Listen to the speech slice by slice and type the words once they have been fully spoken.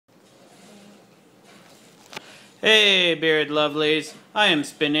Hey, beard lovelies. I am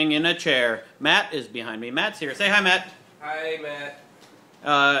spinning in a chair. Matt is behind me. Matt's here. Say hi, Matt. Hi,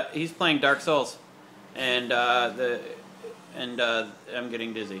 Matt. He's playing Dark Souls, and I'm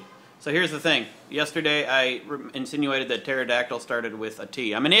getting dizzy. So here's the thing. Yesterday I insinuated that pterodactyl started with a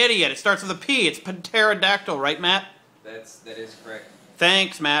T. I'm an idiot. It starts with a P. It's pterodactyl, right, Matt? That is correct.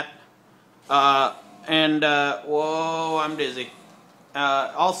 Thanks, Matt. Whoa, I'm dizzy.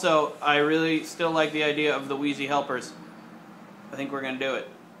 Also, I really still like the idea of the Wheezy helpers. I think we're going to do it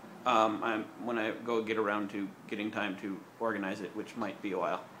when I go get around to getting time to organize it, which might be a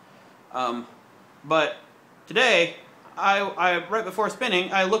while. But today, I right before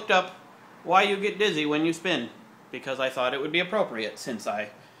spinning, I looked up why you get dizzy when you spin, because I thought it would be appropriate since I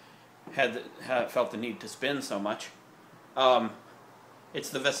had felt the need to spin so much. It's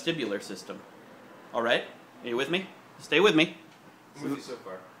the vestibular system. All right? Are you with me? Stay with me. I'm with you so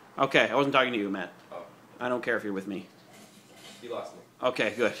far. Okay, I wasn't talking to you, Matt. Oh. I don't care if you're with me. You lost me.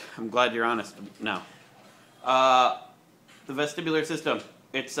 Okay, good. I'm glad you're honest now. The vestibular system.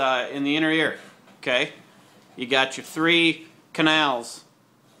 It's in the inner ear. Okay? You got your three canals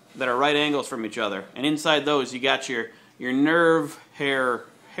that are right angles from each other. And inside those, you got your nerve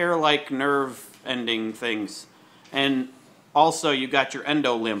hair-like nerve ending things. And also, you got your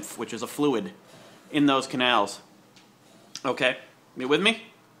endolymph, which is a fluid in those canals. Okay? You with me?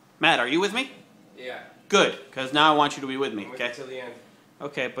 Matt, are you with me? Yeah. Good, because now I want you to be with me, okay? Until the end.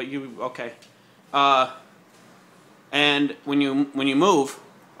 Okay, but you, okay. And when you move,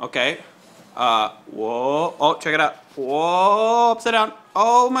 okay, whoa, oh, check it out. Whoa, upside down.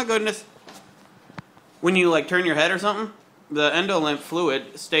 Oh my goodness. When you like turn your head or something, the endolymph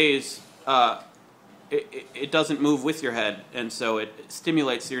fluid stays, it doesn't move with your head, and so it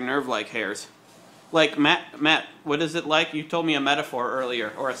stimulates your nerve-like hairs. Like, Matt, what is it like? You told me a metaphor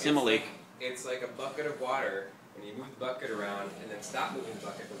earlier, or a simile. It's like a bucket of water, and you move the bucket around, and then stop moving the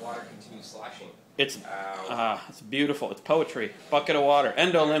bucket, the water continues sloshing. It's beautiful. It's poetry. Bucket of water.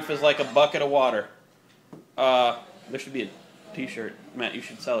 Endolymph is like a bucket of water. There should be a t-shirt. Matt, you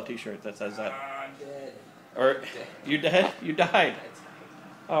should sell a t-shirt that says that. I'm dead. Or, you dead? You died.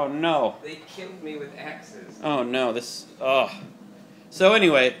 Oh, no. They killed me with axes. Oh, no. So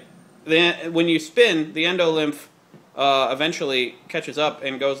anyway, when you spin, the endolymph eventually catches up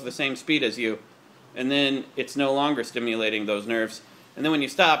and goes the same speed as you. And then it's no longer stimulating those nerves. And then when you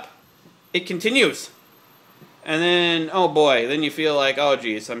stop, it continues. And then, oh boy, then you feel like, oh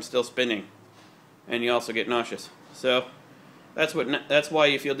geez, I'm still spinning. And you also get nauseous. So that's why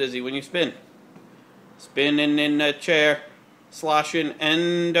you feel dizzy when you spin. Spinning in a chair, sloshing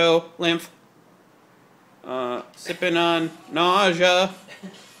endolymph, sipping on nausea.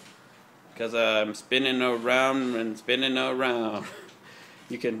 Because I'm spinning around and spinning around.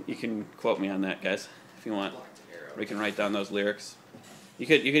 You can quote me on that, guys, if you want. We can write down those lyrics. You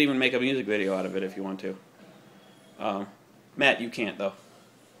could even make a music video out of it if you want to. Matt, you can't though.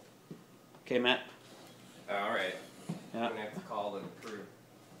 Okay, Matt. All right. Yeah. I'm gonna have to call the crew.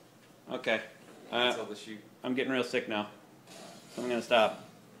 Okay. Cancel the shoot. I'm getting real sick now, so I'm gonna stop.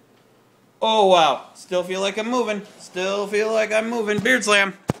 Oh wow! Still feel like I'm moving. Still feel like I'm moving. Beard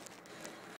slam.